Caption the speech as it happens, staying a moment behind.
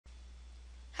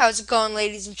How's it going,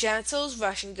 ladies and genitals?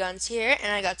 Russian Guns here,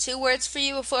 and I got two words for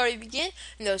you before we begin,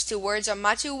 and those two words are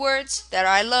my two words that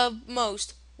I love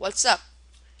most. What's up?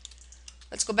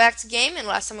 Let's go back to game, and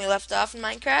last time we left off in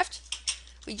Minecraft,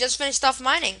 we just finished off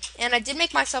mining, and I did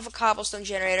make myself a cobblestone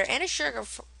generator and a sugar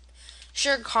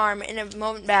farm in a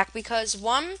moment back because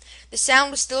one, the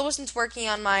sound still wasn't working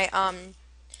on my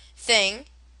thing,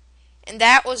 and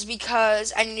that was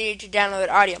because I needed to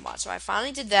download audio mod, so I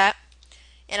finally did that.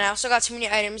 And I also got too many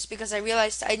items because I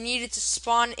realized I needed to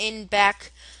spawn in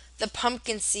back the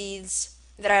pumpkin seeds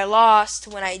that I lost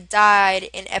when I died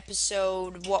in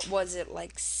episode, what was it,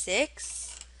 like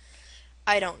 6?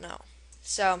 I don't know.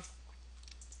 So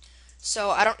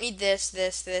I don't need this.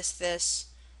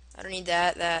 I don't need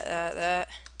that.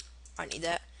 I need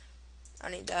that. I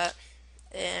need that.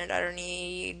 And I don't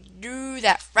need to do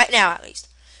that right now, at least.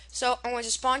 So I'm going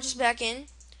to spawn just back in.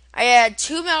 I had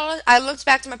 2 melon. I looked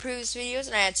back to my previous videos,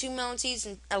 and I had 2 melon seeds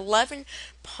and 11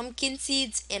 pumpkin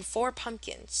seeds and 4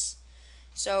 pumpkins.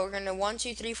 So we're gonna 1,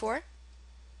 2, 3, 4.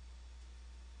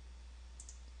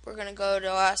 We're gonna go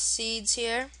to seeds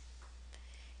here,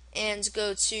 and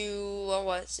go to what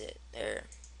was it? There,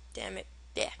 damn it,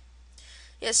 yeah.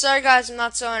 Sorry guys, I'm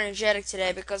not so energetic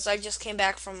today because I just came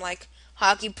back from like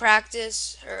hockey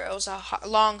practice, or it was a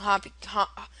long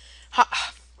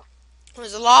It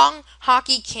was a long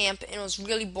hockey camp, and it was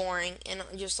really boring, and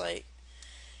just like,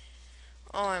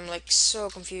 oh, I'm like so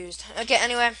confused. Okay,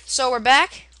 anyway, so we're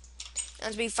back,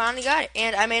 and we finally got it,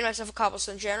 and I made myself a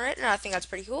cobblestone generator, and I think that's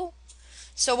pretty cool.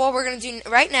 So what we're going to do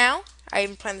right now, I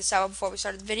even planned this out before we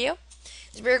started the video,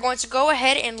 is we're going to go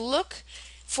ahead and look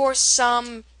for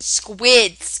some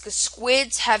squids, because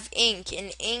squids have ink,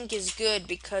 and ink is good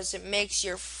because it makes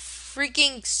your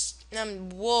freaking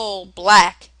wool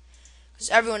black.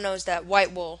 Because everyone knows that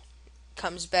white wool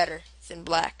comes better than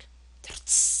black.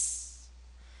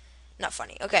 Not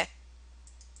funny. Okay.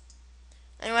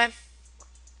 Anyway.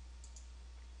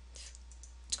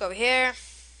 Let's go over here.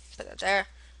 Put that there.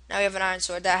 Now we have an iron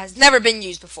sword that has never been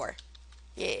used before.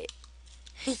 Yeah.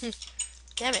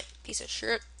 Damn it. Piece of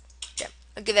shit. Damn.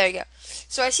 Okay, there you go.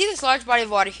 So I see this large body of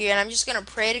water here, and I'm just going to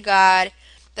pray to God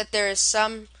that there is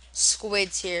some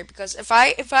squids here, because if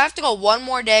I have to go one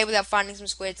more day without finding some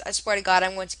squids, I swear to God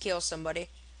I'm going to kill somebody.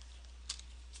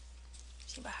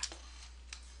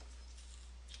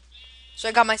 So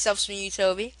I got myself some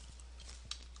Utobi.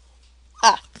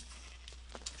 Ah.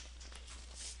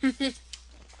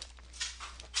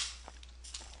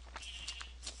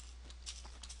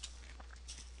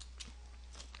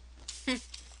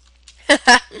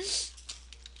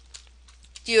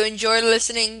 Do you enjoy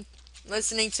listening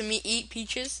to me eat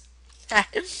peaches?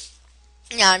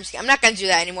 Yeah, I'm not gonna do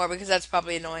that anymore because that's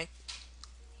probably annoying.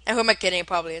 And who am I kidding? It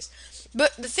probably is.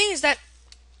 But the thing is that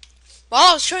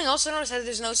while I was showing, I also noticed that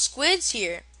there's no squids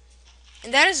here,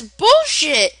 and that is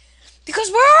bullshit.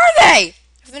 Because where are they?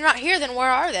 If they're not here, then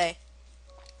where are they?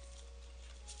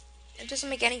 It doesn't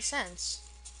make any sense.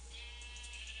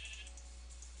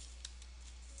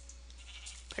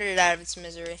 Put it out of its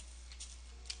misery.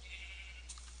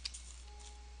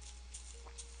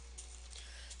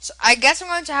 So I guess I'm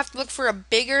going to have to look for a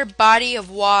bigger body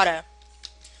of water.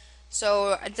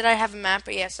 So did I have a map?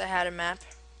 Yes, I had a map.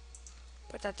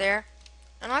 Put that there.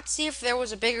 And let's see if there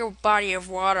was a bigger body of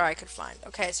water I could find.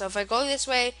 Okay, so if I go this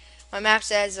way, my map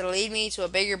says it'll lead me to a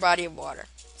bigger body of water.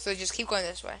 So just keep going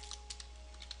this way.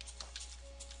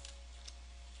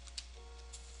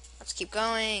 Let's keep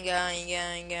going.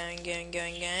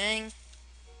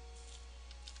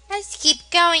 Let's keep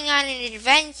going on an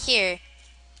adventure.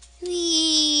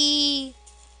 Whee!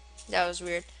 That was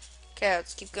weird. Okay,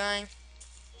 let's keep going.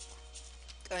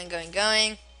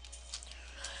 Going.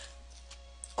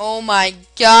 Oh my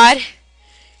God.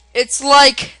 It's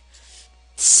like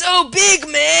so big,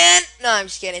 man. No, I'm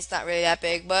just kidding. It's not really that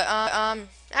big, but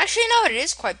actually no, it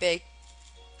is quite big.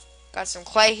 Got some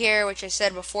clay here, which I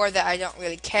said before that I don't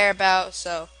really care about,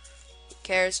 so who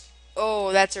cares?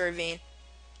 Oh, that's a ravine.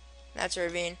 That's a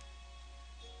ravine.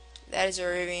 That is a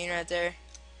ravine right there.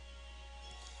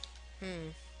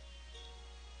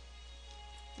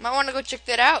 Might want to go check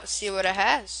that out, see what it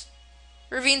has.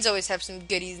 Ravines always have some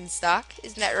goodies in stock.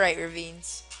 Isn't that right,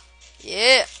 ravines?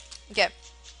 Yeah. Okay.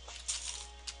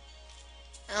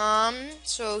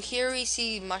 So here we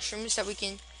see mushrooms that we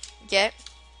can get.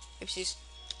 Oopsies.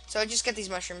 So just get these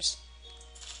mushrooms.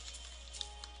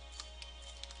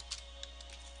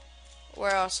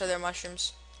 Where else are there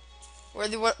mushrooms? Where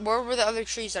were the other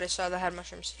trees that I saw that had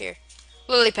mushrooms? Here.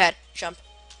 Lily pad. Jump.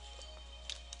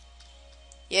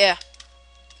 Yeah.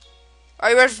 Are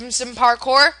you ready for some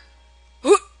parkour?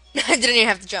 I didn't even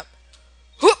have to jump.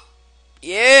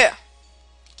 Yeah.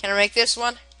 Can I make this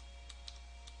one?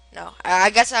 No, I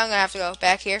guess I'm gonna have to go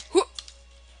back here. Whoop.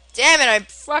 Damn it, I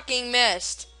fucking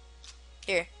missed.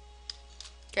 Here.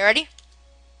 Okay, ready?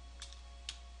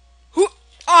 Whoop.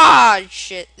 Ah,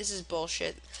 shit. This is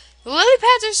bullshit. The lily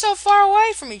pads are so far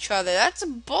away from each other. That's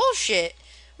bullshit.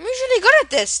 I'm usually good at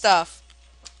this stuff.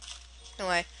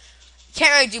 Anyway,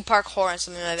 can't really do parkour on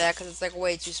something like that because it's like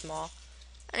way too small.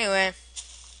 Anyway.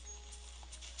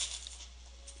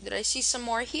 Did I see some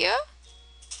more here?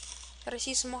 Did I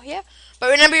see some more here? But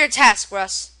remember your task,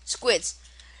 Russ. Squids.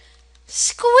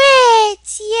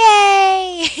 Squids!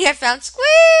 Yay! I found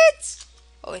squids!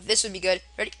 Oh, wait, this would be good.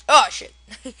 Ready? Oh, shit.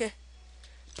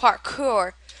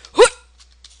 Parkour.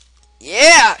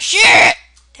 Yeah! Shit!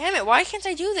 Damn it, why can't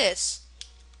I do this?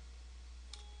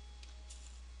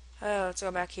 Oh, let's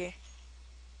go back here.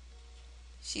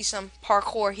 See some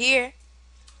parkour here.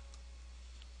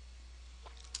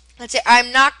 That's it.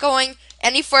 I'm not going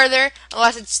any further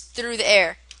unless it's through the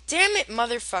air. Damn it,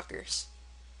 motherfuckers.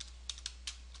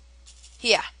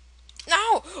 Yeah.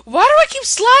 No! Why do I keep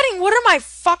sliding? What am I,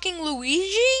 fucking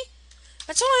Luigi?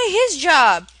 That's only his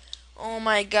job. Oh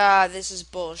my god, this is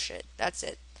bullshit. That's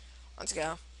it. Let's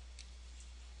go.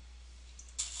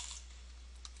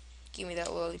 Give me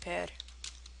that lily pad.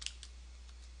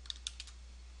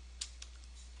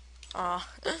 Aw.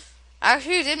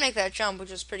 Actually, you did make that jump,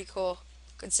 which was pretty cool.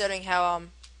 Considering how,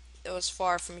 it was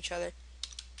far from each other.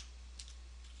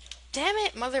 Damn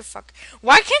it, motherfucker.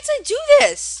 Why can't I do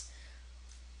this?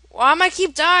 Why am I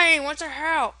keep dying? What the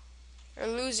hell? Or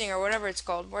losing, or whatever it's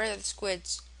called. Where are the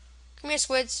squids? Come here,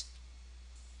 squids.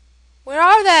 Where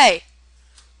are they?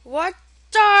 What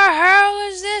the hell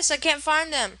is this? I can't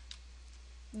find them.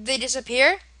 Did they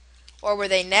disappear? Or were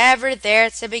they never there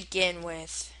to begin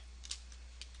with?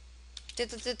 Man,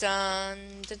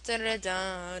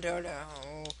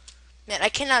 I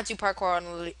cannot do parkour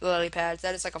on lily pads.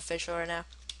 That is like official right now.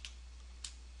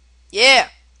 Yeah.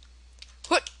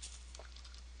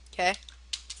 Okay.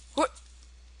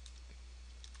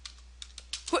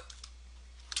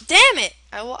 Damn it!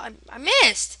 I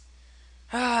missed.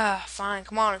 Ah, fine.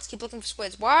 Come on, let's keep looking for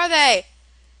squids. Where are they?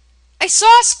 I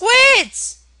saw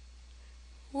squids.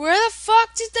 Where the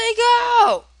fuck did they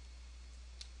go?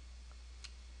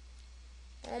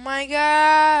 Oh my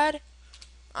god.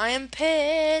 I am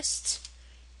pissed.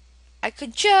 I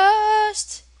could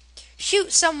just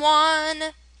shoot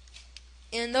someone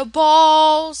in the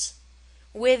balls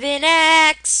with an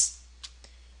axe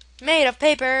made of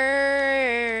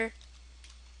paper.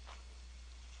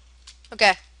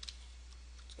 Okay.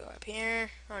 Let's go up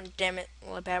here. Oh, damn it,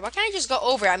 lily pad. Why can't I just go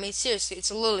over it? I mean, seriously,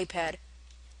 it's a lily pad.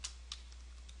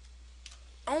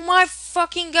 Oh my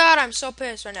fucking god, I'm so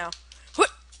pissed right now.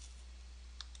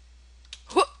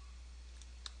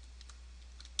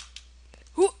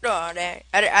 Oh, dang.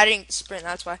 I didn't sprint,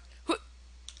 that's why.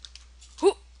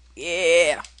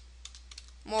 Yeah.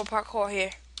 More parkour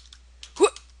here.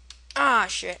 Ah,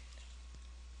 shit.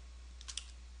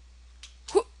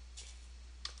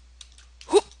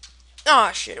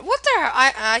 Ah, shit. What the hell?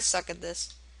 I suck at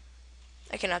this.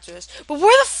 I cannot do this. But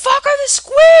where the fuck are the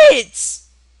squids?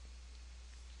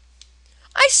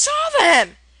 I saw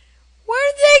them.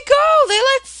 Where did they go? They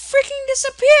like freaking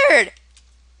disappeared.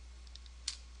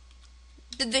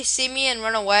 Did they see me and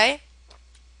run away?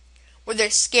 Were they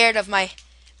scared of my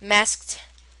masked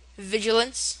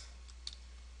vigilance?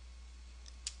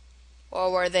 Or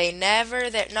were they never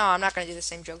there? No, I'm not going to do the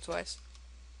same joke twice.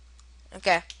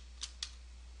 Okay.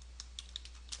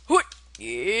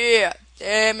 Yeah,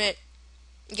 damn it.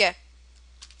 Okay.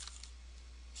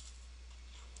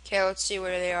 Okay, let's see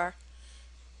where they are.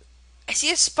 I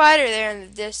see a spider there in the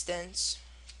distance.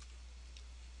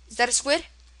 Is that a squid?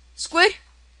 Squid?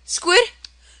 Squid?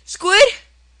 Squid?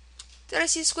 Did I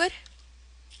see a squid?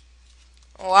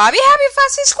 Oh, I'll be happy if I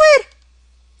see squid.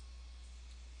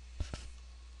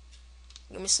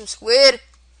 Give me some squid.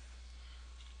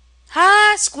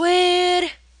 Hi,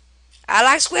 squid. I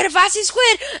like squid if I see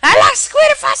squid. I like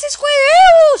squid if I see squid.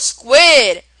 Ew,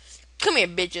 squid. Come here,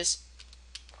 bitches.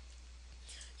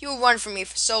 You run from me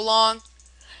for so long.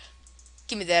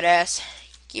 Give me that ass.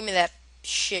 Give me that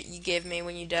shit you give me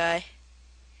when you die.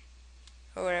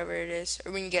 Or whatever it is.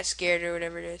 Or when you get scared or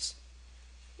whatever it is.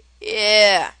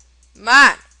 Yeah.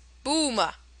 Man.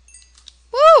 Booma.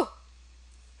 Woo.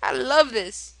 I love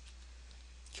this.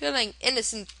 Killing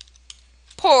innocent,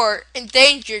 poor,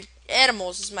 endangered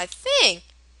animals is my thing.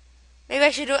 Maybe I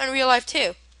should do it in real life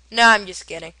too. No, I'm just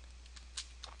kidding.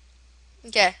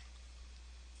 Okay.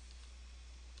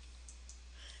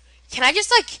 Can I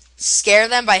just like scare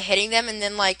them by hitting them and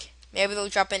then like maybe they'll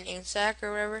drop an insect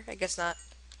or whatever? I guess not.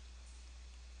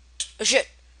 Oh shit.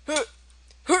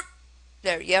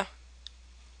 There we go.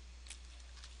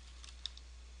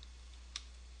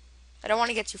 don't want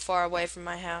to get too far away from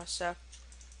my house, so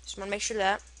just want to make sure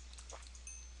that.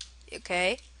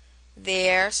 Okay.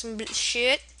 There's some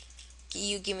shit.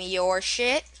 You give me your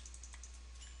shit.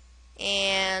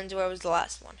 And where was the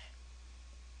last one?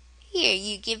 Here,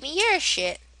 you give me your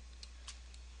shit.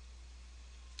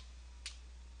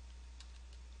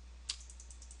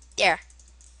 There.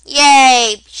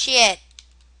 Yay! Shit.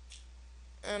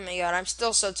 Oh my god, I'm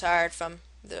still so tired from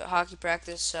the hockey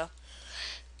practice, so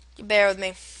you bear with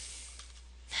me.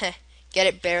 Get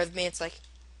it? Bear with me. It's like,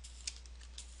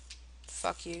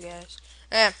 fuck you guys.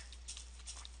 I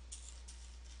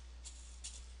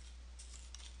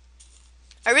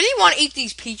really want to eat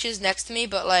these peaches next to me,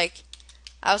 but like,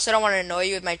 I also don't want to annoy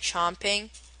you with my chomping.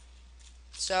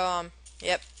 So,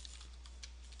 yep.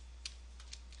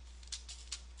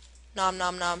 Nom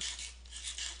nom nom.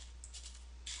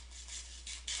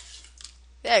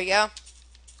 There we go.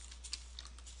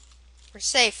 We're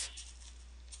safe.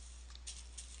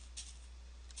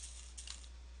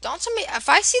 Don't tell me, if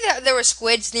I see that there were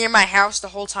squids near my house the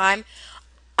whole time,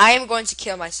 I am going to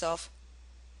kill myself.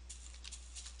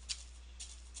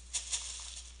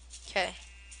 Okay.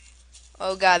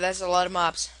 Oh god, that's a lot of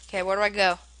mobs. Okay, where do I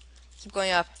go? Keep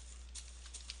going up.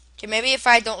 Okay, maybe if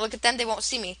I don't look at them, they won't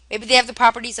see me. Maybe they have the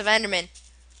properties of Enderman.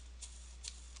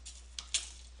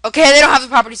 Okay, they don't have the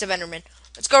properties of Enderman.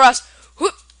 Let's go, Russ.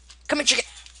 Whoop. Come here, chicken.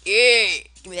 Yeah.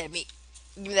 Give me that meat.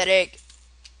 Give me that egg.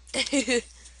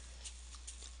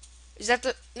 Is that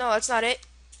the... No, that's not it.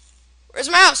 Where's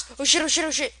my house? Oh shit, oh shit, oh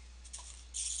shit.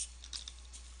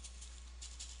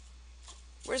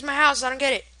 Where's my house? I don't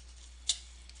get it.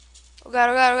 Oh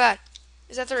god, oh god, oh god.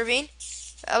 Is that the ravine?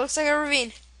 That looks like a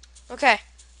ravine. Okay.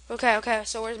 Okay, okay.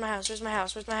 So where's my house? Where's my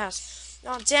house? Where's my house?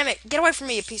 Oh, damn it. Get away from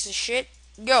me, you piece of shit.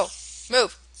 Go.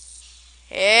 Move.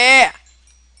 Yeah.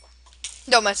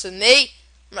 Don't mess with me.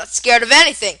 I'm not scared of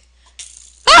anything.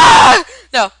 Ah!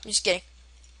 No, I'm just kidding.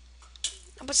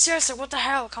 No, but seriously, what the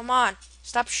hell? Come on.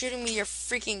 Stop shooting me your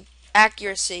freaking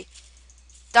accuracy.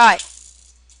 Die.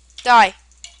 Die.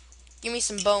 Give me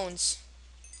some bones.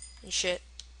 And shit.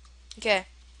 Okay.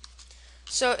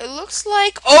 So it looks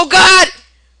like... Oh god!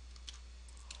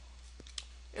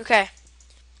 Okay.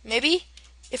 Maybe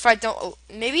if I don't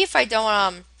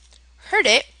hurt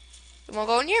it, it won't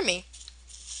go near me.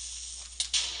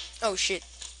 Oh shit.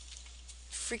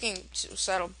 Freaking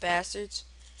suicidal bastards.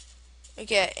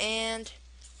 Okay, and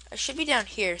I should be down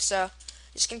here, so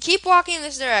just gonna keep walking in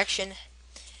this direction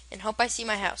and hope I see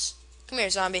my house. Come here,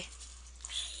 zombie.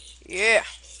 Yeah.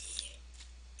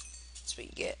 That's what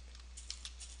you get.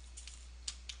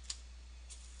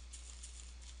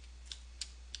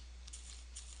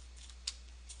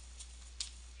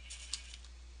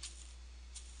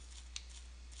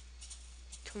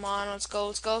 Come on, let's go,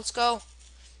 let's go, let's go.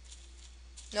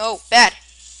 No, bad.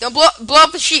 Don't blow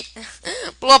up the sheep.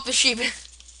 Blow up the sheep.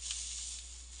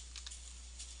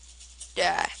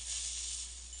 Die.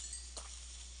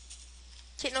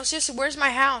 Okay, no, seriously, where's my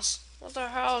house? What the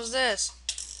hell is this?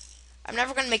 I'm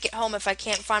never gonna make it home if I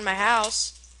can't find my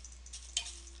house.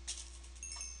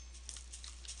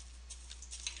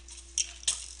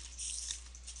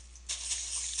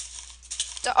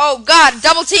 Oh god,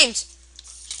 double teamed!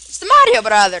 It's the Mario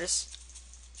Brothers!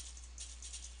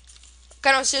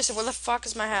 Okay, no, seriously, where the fuck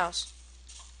is my house?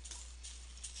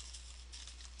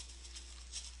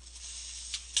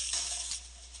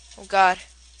 Oh god.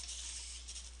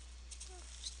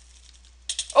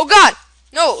 Oh god!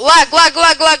 No, lag, lag,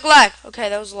 lag, lag, lag! Okay,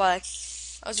 that was lag.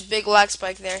 That was a big lag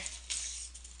spike there.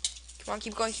 Come on,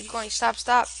 keep going, keep going. Stop,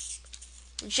 stop.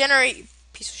 Regenerate, you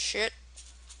piece of shit.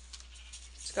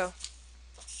 Let's go.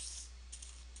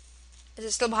 Is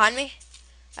it still behind me?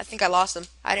 I think I lost him.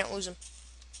 I didn't lose him.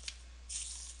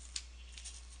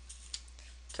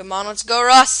 Come on, let's go,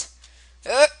 Russ.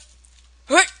 The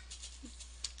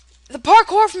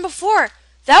parkour from before.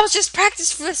 That was just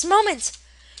practice for this moment.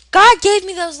 God gave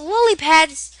me those lily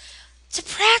pads to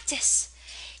practice.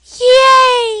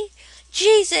 Yay!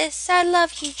 Jesus, I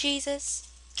love you, Jesus.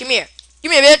 Come here.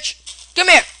 Come here, bitch. Come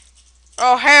here.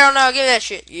 Oh, hell no. Give me that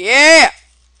shit. Yeah.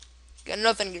 Got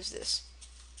nothing against this.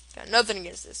 Got nothing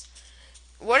against this.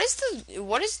 What is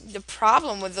the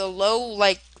problem with the low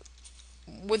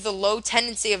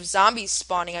tendency of zombies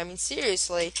spawning? I mean,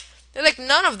 seriously. They're like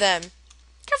none of them.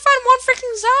 Can't find one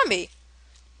freaking zombie.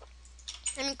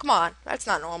 I mean, come on. That's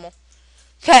not normal.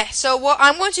 Okay, so what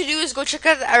I'm going to do is go check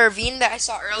out the ravine that I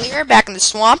saw earlier back in the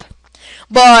swamp.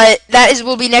 But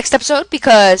will be next episode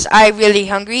because I'm really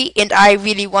hungry and I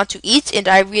really want to eat and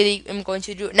I really am going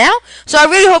to do it now. So I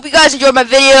really hope you guys enjoyed my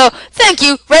video. Thank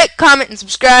you. Rate, comment, and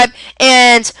subscribe.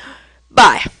 And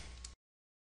bye.